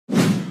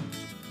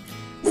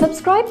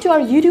Subscribe to our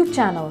YouTube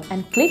channel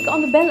and click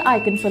on the bell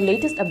icon for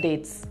latest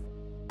updates.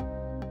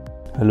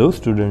 Hello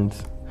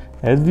students.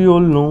 As we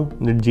all know,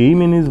 the JEE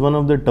Main is one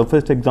of the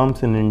toughest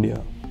exams in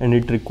India and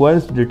it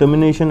requires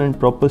determination and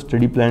proper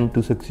study plan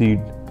to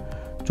succeed.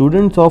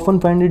 Students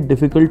often find it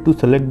difficult to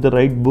select the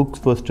right books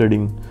for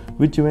studying,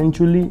 which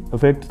eventually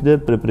affects their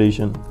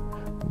preparation.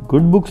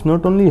 Good books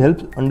not only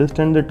help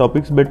understand the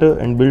topics better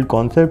and build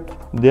concepts,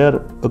 they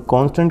are a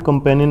constant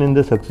companion in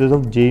the success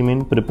of JEE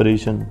Main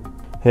preparation.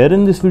 Here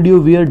in this video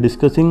we are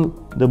discussing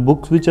the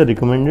books which are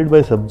recommended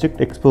by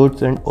subject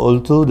experts and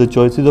also the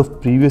choices of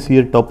previous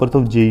year toppers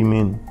of JEE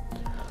Main.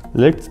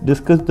 Let's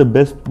discuss the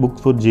best books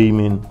for JEE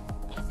Main.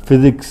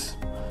 Physics.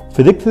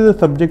 Physics is a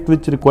subject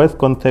which requires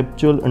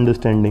conceptual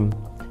understanding.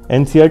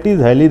 NCERT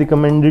is highly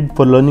recommended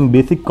for learning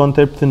basic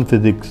concepts in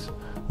physics.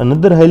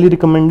 Another highly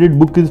recommended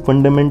book is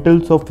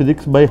Fundamentals of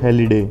Physics by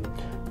Halliday,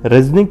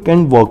 Resnick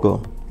and Walker.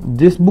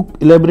 This book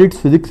elaborates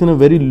physics in a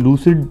very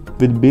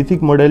lucid with basic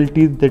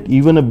modalities that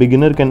even a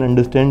beginner can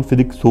understand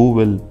physics so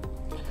well.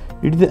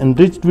 It is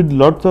enriched with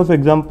lots of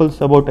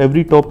examples about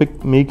every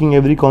topic, making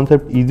every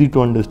concept easy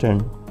to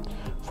understand.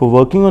 For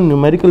working on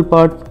numerical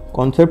part,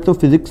 Concepts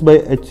of Physics by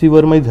H.C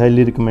Verma is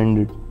highly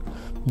recommended.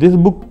 This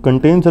book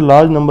contains a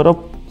large number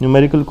of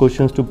numerical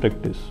questions to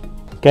practice.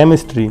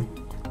 Chemistry.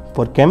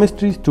 For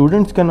chemistry,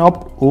 students can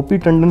opt O.P.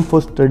 Tandon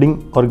for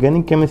studying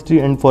organic chemistry,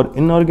 and for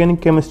inorganic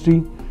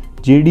chemistry,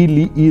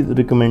 JEE is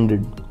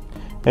recommended.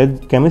 As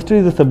chemistry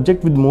is a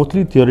subject with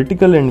mostly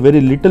theoretical and very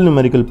little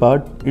numerical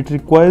part, it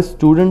requires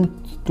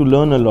students to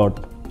learn a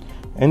lot.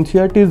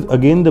 NCERT is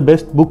again the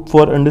best book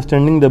for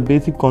understanding the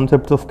basic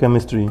concepts of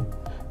chemistry.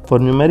 For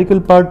numerical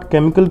part,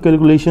 Chemical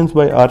Calculations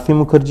by H.C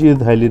Mukherjee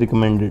is highly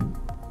recommended.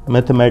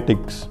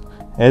 Mathematics.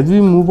 As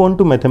we move on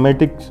to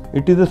mathematics,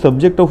 it is a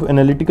subject of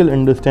analytical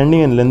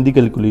understanding and lengthy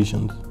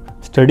calculations.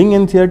 Studying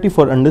NCERT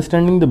for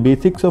understanding the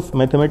basics of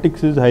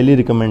mathematics is highly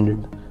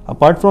recommended.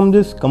 Apart from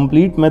this,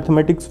 Complete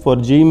Mathematics for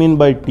JEE Main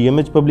by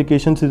TMH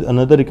Publications is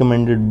another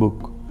recommended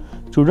book.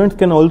 Students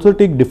can also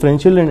take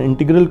Differential and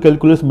Integral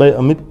Calculus by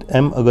Amit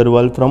M.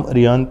 Agarwal from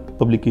Arihant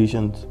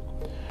Publications.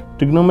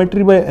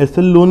 Trigonometry by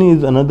S.L. Loney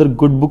is another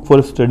good book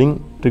for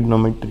studying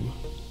trigonometry.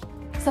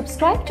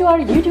 Subscribe to our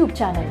YouTube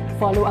channel,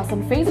 follow us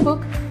on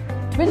Facebook,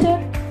 Twitter,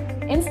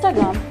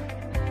 Instagram,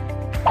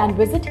 and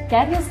visit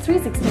Careers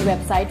 360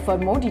 website for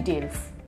more details.